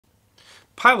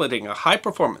Piloting a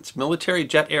high-performance military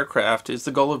jet aircraft is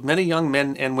the goal of many young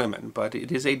men and women, but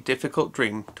it is a difficult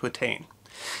dream to attain.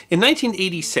 In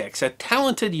 1986, a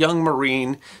talented young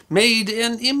Marine made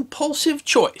an impulsive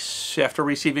choice after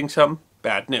receiving some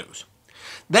bad news.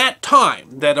 That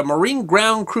time that a Marine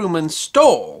ground crewman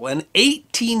stole an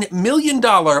 $18 million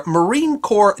Marine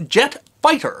Corps jet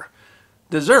fighter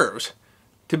deserves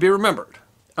to be remembered.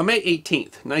 A May 18,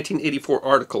 1984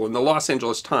 article in the Los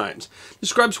Angeles Times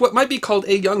describes what might be called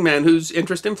a young man whose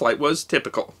interest in flight was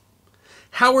typical.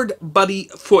 Howard Buddy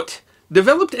Foote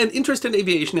developed an interest in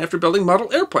aviation after building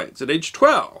model airplanes at age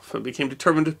 12 and became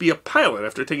determined to be a pilot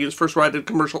after taking his first ride in a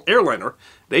commercial airliner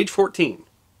at age 14.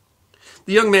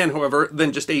 The young man, however,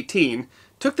 then just 18,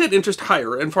 took that interest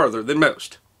higher and farther than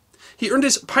most. He earned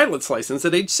his pilot's license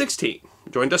at age 16,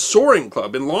 joined a soaring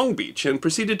club in Long Beach, and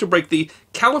proceeded to break the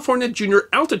California Junior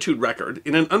altitude record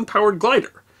in an unpowered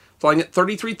glider, flying at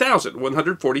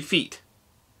 33,140 feet.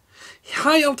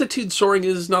 High-altitude soaring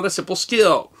is not a simple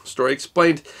skill. Story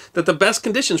explained that the best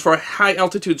conditions for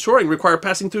high-altitude soaring require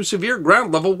passing through severe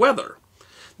ground-level weather.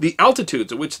 The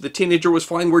altitudes at which the teenager was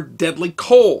flying were deadly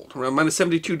cold, around minus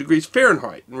 72 degrees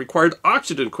Fahrenheit, and required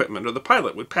oxygen equipment or the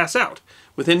pilot would pass out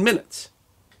within minutes.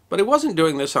 But he wasn't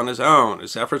doing this on his own.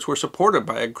 His efforts were supported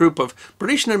by a group of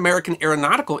British and American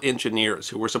aeronautical engineers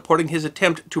who were supporting his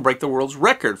attempt to break the world's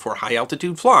record for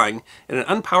high-altitude flying in an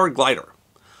unpowered glider.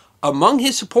 Among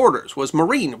his supporters was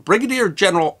Marine Brigadier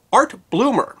General Art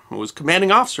Bloomer, who was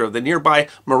commanding officer of the nearby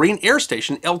Marine Air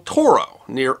Station El Toro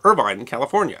near Irvine,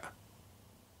 California.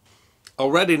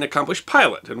 Already an accomplished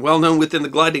pilot and well-known within the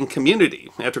gliding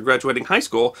community, after graduating high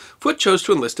school, Foote chose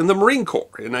to enlist in the Marine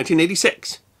Corps in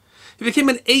 1986. He became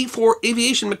an A-4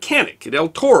 aviation mechanic at El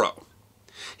Toro.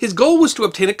 His goal was to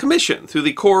obtain a commission through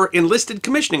the Corps Enlisted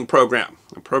Commissioning Program,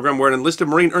 a program where an enlisted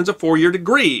Marine earns a 4-year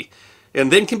degree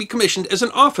and then can be commissioned as an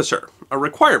officer, a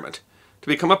requirement to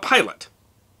become a pilot.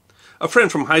 A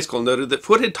friend from high school noted that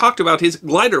Foote had talked about his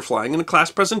glider flying in a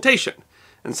class presentation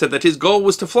and said that his goal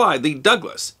was to fly the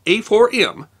Douglas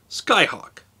A-4M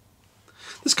Skyhawk.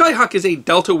 The Skyhawk is a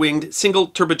delta-winged,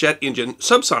 single-turbojet engine,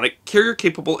 subsonic,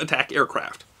 carrier-capable attack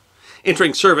aircraft.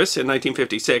 Entering service in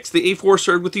 1956, the A-4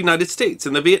 served with the United States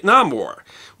in the Vietnam War,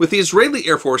 with the Israeli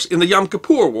Air Force in the Yom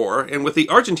Kippur War, and with the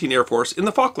Argentine Air Force in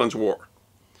the Falklands War.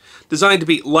 Designed to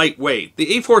be lightweight,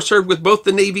 the A-4 served with both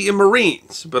the Navy and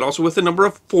Marines, but also with a number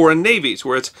of foreign navies,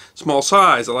 where its small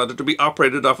size allowed it to be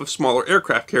operated off of smaller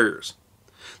aircraft carriers.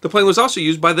 The plane was also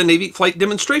used by the Navy Flight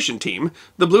Demonstration Team,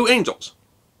 the Blue Angels.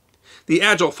 The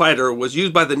Agile fighter was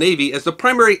used by the Navy as the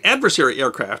primary adversary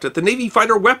aircraft at the Navy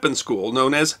Fighter Weapons School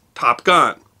known as Top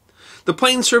Gun. The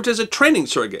plane served as a training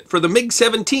surrogate for the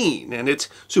MiG-17, and its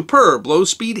superb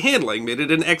low-speed handling made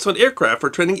it an excellent aircraft for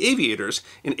training aviators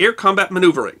in air combat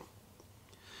maneuvering.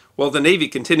 While the Navy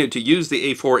continued to use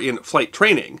the A-4 in flight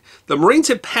training, the Marines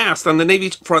had passed on the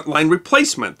Navy's frontline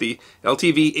replacement, the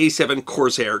LTV A-7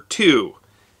 Corsair II.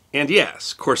 And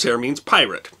yes, Corsair means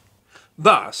pirate.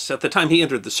 Thus, at the time he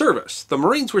entered the service, the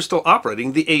Marines were still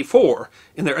operating the A-4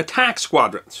 in their attack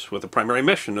squadrons, with the primary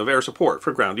mission of air support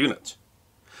for ground units.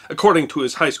 According to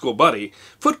his high school buddy,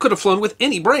 Foote could have flown with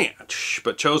any branch,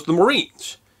 but chose the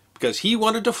Marines, because he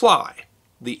wanted to fly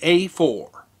the A-4.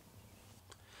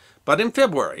 But in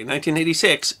February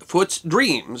 1986, Foote's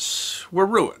dreams were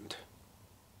ruined.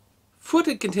 Foote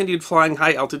had continued flying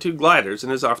high-altitude gliders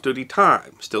in his off-duty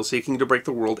time, still seeking to break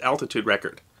the world altitude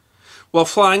record. While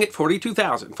flying at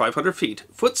 42,500 feet,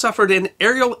 Foote suffered an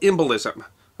aerial embolism,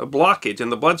 a blockage in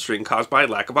the bloodstream caused by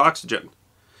lack of oxygen.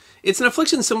 It's an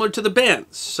affliction similar to the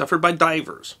bends suffered by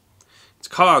divers. It's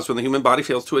caused when the human body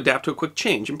fails to adapt to a quick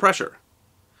change in pressure.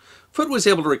 Foote was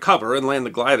able to recover and land the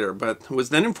glider, but was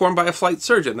then informed by a flight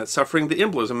surgeon that suffering the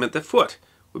embolism meant that Foote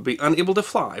would be unable to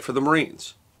fly for the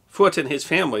Marines. Foote and his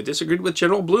family disagreed with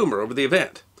General Bloomer over the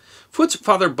event. Foote's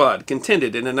father, Bud,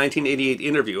 contended in a 1988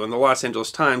 interview in the Los Angeles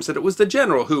Times that it was the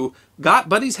general who got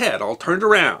Buddy's head all turned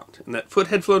around, and that Foote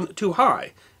had flown too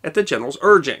high at the general's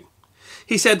urging.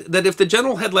 He said that if the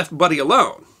general had left Buddy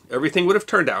alone, everything would have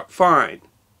turned out fine.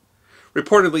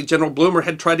 Reportedly, General Bloomer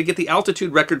had tried to get the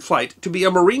altitude record flight to be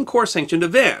a Marine Corps-sanctioned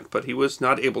event, but he was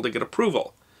not able to get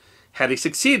approval. Had he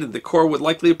succeeded, the Corps would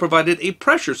likely have provided a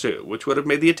pressure suit, which would have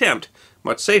made the attempt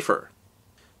much safer.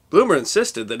 Bloomer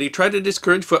insisted that he tried to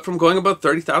discourage Foote from going above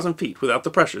 30,000 feet without the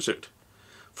pressure suit.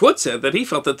 Foote said that he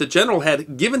felt that the general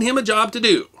had given him a job to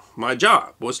do. My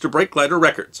job was to break glider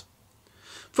records.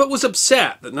 Foote was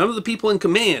upset that none of the people in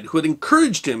command who had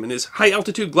encouraged him in his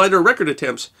high-altitude glider record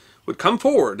attempts would come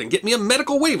forward and get me a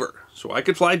medical waiver so I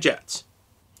could fly jets.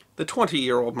 The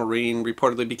 20-year-old Marine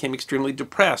reportedly became extremely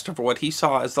depressed over what he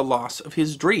saw as the loss of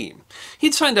his dream.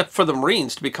 He'd signed up for the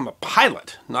Marines to become a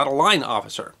pilot, not a line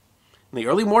officer. In the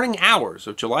early morning hours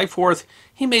of July 4th,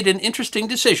 he made an interesting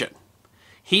decision.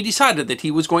 He decided that he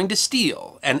was going to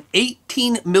steal an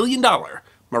 $18 million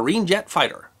Marine jet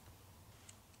fighter.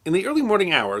 In the early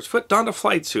morning hours, Foote donned a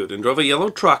flight suit and drove a yellow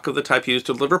truck of the type used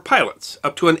to deliver pilots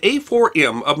up to an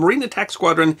A-4M of Marine Attack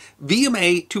Squadron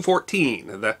VMA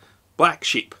 214, the Black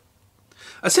Sheep.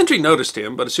 A sentry noticed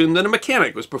him, but assumed that a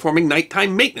mechanic was performing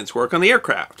nighttime maintenance work on the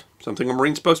aircraft, something a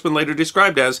Marine spokesman later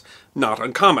described as not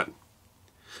uncommon.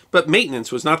 But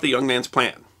maintenance was not the young man's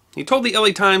plan. He told the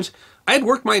LA Times, "I had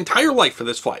worked my entire life for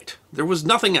this flight. There was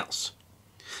nothing else."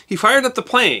 He fired at the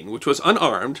plane, which was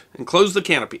unarmed, and closed the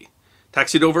canopy,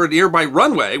 taxied over a nearby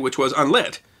runway, which was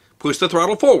unlit, pushed the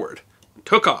throttle forward, and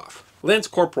took off. Lance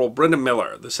Corporal Brenda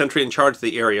Miller, the sentry in charge of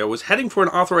the area, was heading for an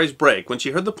authorized break when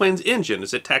she heard the plane's engine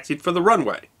as it taxied for the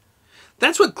runway.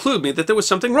 "That's what clued me that there was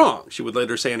something wrong," she would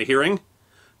later say in a hearing.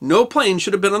 "No plane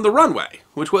should have been on the runway,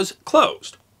 which was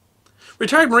closed."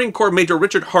 Retired Marine Corps Major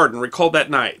Richard Harden recalled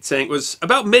that night, saying it was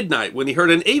about midnight when he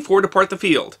heard an A-4 depart the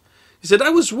field. He said,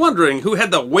 "I was wondering who had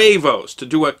the huevos to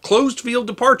do a closed field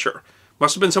departure.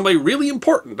 Must have been somebody really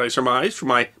important, I surmised, from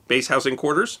my base housing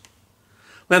quarters."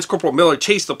 Lance Corporal Miller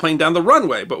chased the plane down the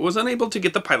runway, but was unable to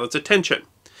get the pilot's attention.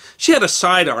 She had a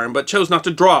sidearm, but chose not to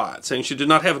draw it, saying she did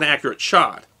not have an accurate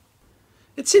shot.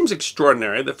 It seems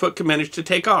extraordinary that Foote could manage to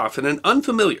take off in an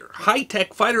unfamiliar,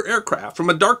 high-tech fighter aircraft from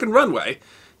a darkened runway,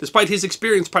 despite his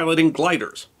experience piloting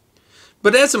gliders.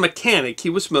 But as a mechanic, he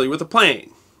was familiar with the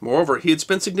plane. Moreover, he had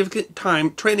spent significant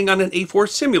time training on an A-4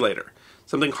 simulator,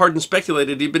 something Harden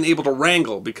speculated he'd been able to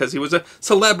wrangle because he was a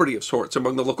celebrity of sorts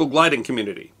among the local gliding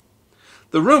community.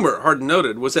 The rumor, Harden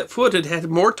noted, was that Foote had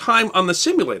had more time on the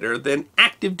simulator than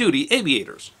active-duty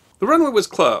aviators. The runway was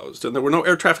closed, and there were no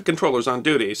air traffic controllers on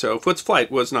duty, so Foote's flight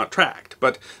was not tracked.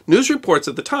 But news reports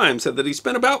at the time said that he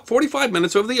spent about 45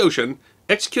 minutes over the ocean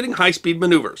executing high-speed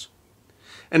maneuvers.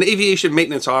 An aviation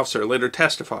maintenance officer later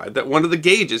testified that one of the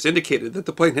gauges indicated that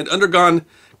the plane had undergone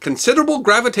considerable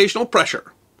gravitational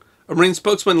pressure. A Marine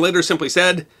spokesman later simply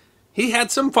said, "He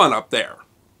had some fun up there."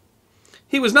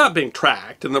 He was not being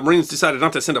tracked, and the Marines decided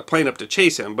not to send a plane up to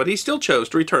chase him, but he still chose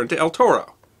to return to El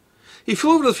Toro. He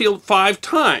flew over the field 5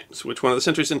 times, which one of the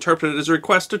sentries interpreted as a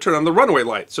request to turn on the runway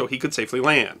lights so he could safely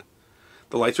land.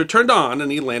 The lights were turned on, and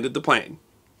he landed the plane.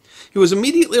 He was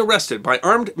immediately arrested by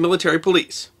armed military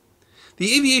police.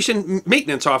 The aviation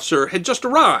maintenance officer had just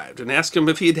arrived and asked him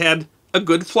if he had had a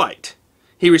good flight.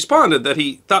 He responded that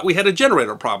he thought we had a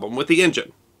generator problem with the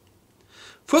engine.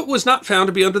 Foote was not found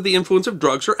to be under the influence of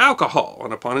drugs or alcohol,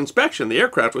 and upon inspection the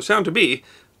aircraft was found to be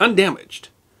undamaged.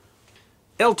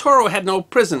 El Toro had no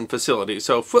prison facility,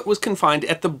 so Foote was confined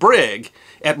at the brig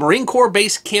at Marine Corps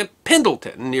Base Camp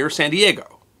Pendleton near San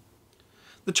Diego.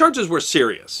 The charges were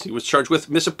serious. He was charged with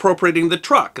misappropriating the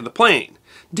truck and the plane,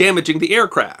 damaging the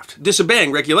aircraft,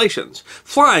 disobeying regulations,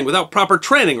 flying without proper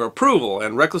training or approval,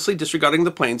 and recklessly disregarding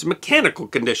the plane's mechanical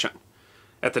condition.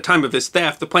 At the time of his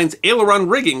theft, the plane's aileron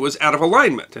rigging was out of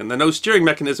alignment, and the nose steering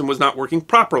mechanism was not working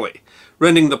properly,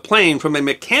 rendering the plane, from a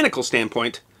mechanical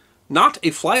standpoint, not a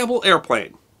flyable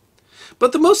airplane.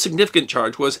 But the most significant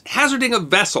charge was hazarding a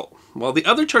vessel. While the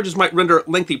other charges might render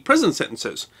lengthy prison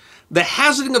sentences, the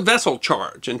hazarding a vessel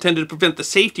charge, intended to prevent the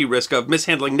safety risk of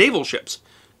mishandling naval ships,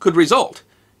 could result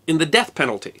in the death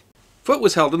penalty. Foote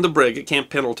was held in the brig at Camp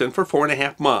Pendleton for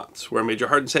 4.5 months, where Major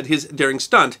Harden said his daring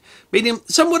stunt made him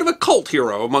somewhat of a cult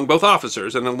hero among both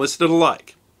officers and enlisted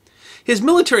alike. His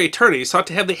military attorney sought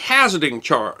to have the hazarding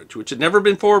charge, which had never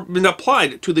before been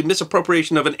applied to the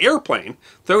misappropriation of an airplane,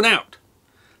 thrown out.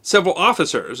 Several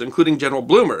officers, including General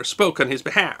Bloomer, spoke on his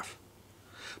behalf.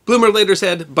 Bloomer later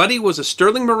said, "Buddy was a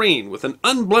sterling Marine with an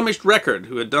unblemished record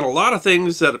who had done a lot of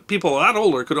things that people a lot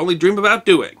older could only dream about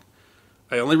doing.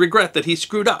 I only regret that he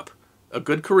screwed up a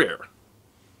good career."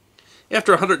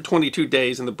 After 122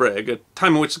 days in the brig, a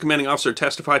time in which the commanding officer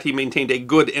testified he maintained a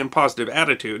good and positive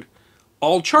attitude,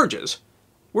 all charges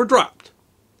were dropped.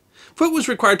 Foote was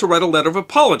required to write a letter of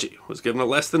apology, was given a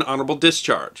less than honorable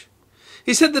discharge.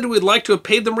 He said that he would like to have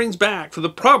paid the Marines back for the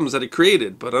problems that he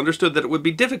created, but understood that it would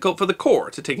be difficult for the Corps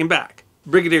to take him back.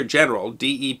 Brigadier General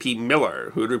D.E.P.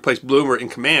 Miller, who had replaced Bloomer in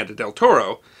command at El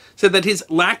Toro, said that his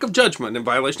lack of judgment and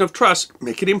violation of trust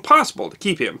make it impossible to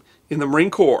keep him in the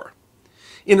Marine Corps.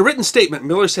 In a written statement,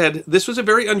 Miller said this was a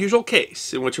very unusual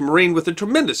case in which a Marine with a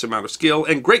tremendous amount of skill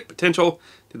and great potential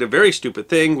did a very stupid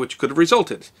thing which could have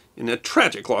resulted in a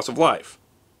tragic loss of life.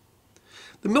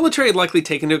 The military had likely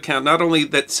taken into account not only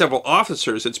that several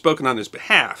officers had spoken on his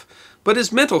behalf, but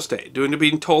his mental state, due to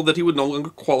being told that he would no longer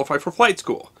qualify for flight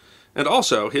school, and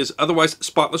also his otherwise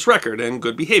spotless record and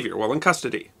good behavior while in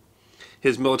custody.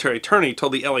 His military attorney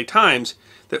told the LA Times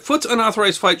that Foote's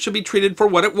unauthorized flight should be treated for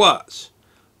what it was,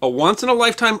 a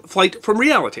once-in-a-lifetime flight from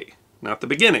reality, not the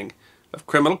beginning of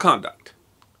criminal conduct.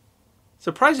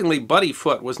 Surprisingly, Buddy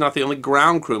Foote was not the only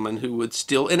ground crewman who would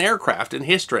steal an aircraft in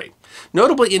history.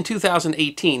 Notably, in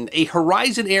 2018, a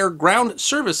Horizon Air ground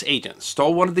service agent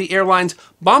stole one of the airline's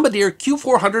Bombardier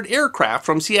Q400 aircraft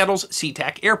from Seattle's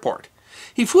SeaTac Airport.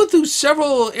 He flew through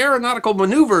several aeronautical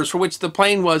maneuvers for which the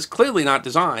plane was clearly not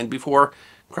designed before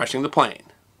crashing the plane.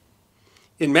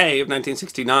 In May of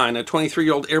 1969, a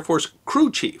 23-year-old Air Force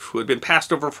crew chief who had been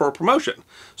passed over for a promotion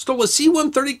stole a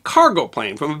C-130 cargo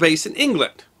plane from a base in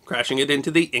England, crashing it into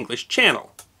the English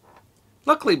Channel.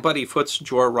 Luckily, Buddy Foote's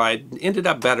Joyride ended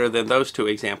up better than those two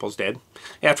examples did.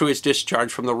 After his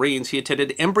discharge from the Marines, he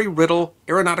attended Embry-Riddle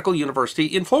Aeronautical University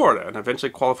in Florida and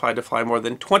eventually qualified to fly more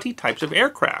than 20 types of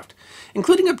aircraft,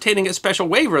 including obtaining a special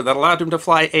waiver that allowed him to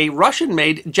fly a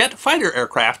Russian-made jet fighter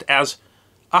aircraft as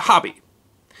a hobby.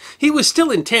 He was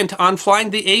still intent on flying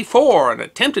the A-4 and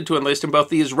attempted to enlist in both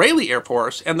the Israeli Air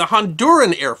Force and the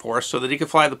Honduran Air Force so that he could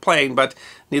fly the plane, but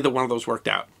neither one of those worked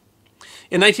out.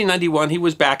 In 1991, he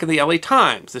was back in the LA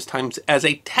Times, this time as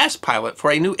a test pilot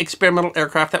for a new experimental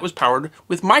aircraft that was powered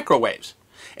with microwaves.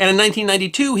 And in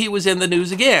 1992, he was in the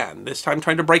news again, this time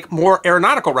trying to break more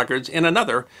aeronautical records in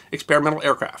another experimental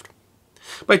aircraft.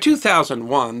 By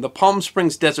 2001, the Palm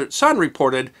Springs Desert Sun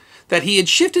reported that he had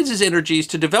shifted his energies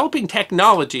to developing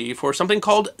technology for something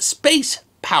called space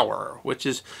power, which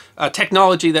is a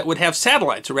technology that would have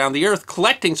satellites around the Earth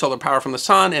collecting solar power from the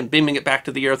sun and beaming it back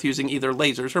to the Earth using either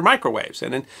lasers or microwaves.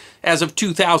 And as of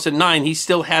 2009, he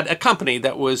still had a company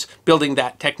that was building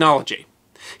that technology.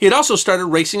 He had also started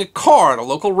racing a car at a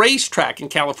local racetrack in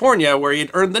California where he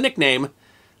had earned the nickname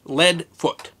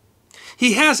Leadfoot.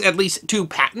 He has at least 2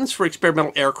 patents for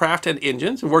experimental aircraft and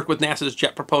engines and worked with NASA's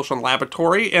Jet Propulsion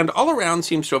Laboratory, and all around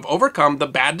seems to have overcome the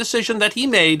bad decision that he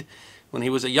made when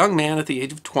he was a young man at the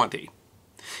age of 20.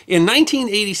 In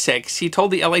 1986, he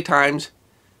told the LA Times,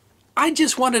 "I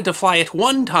just wanted to fly it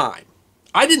one time.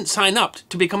 I didn't sign up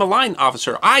to become a line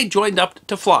officer. I joined up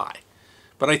to fly.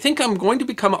 But I think I'm going to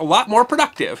become a lot more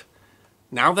productive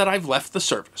now that I've left the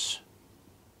service."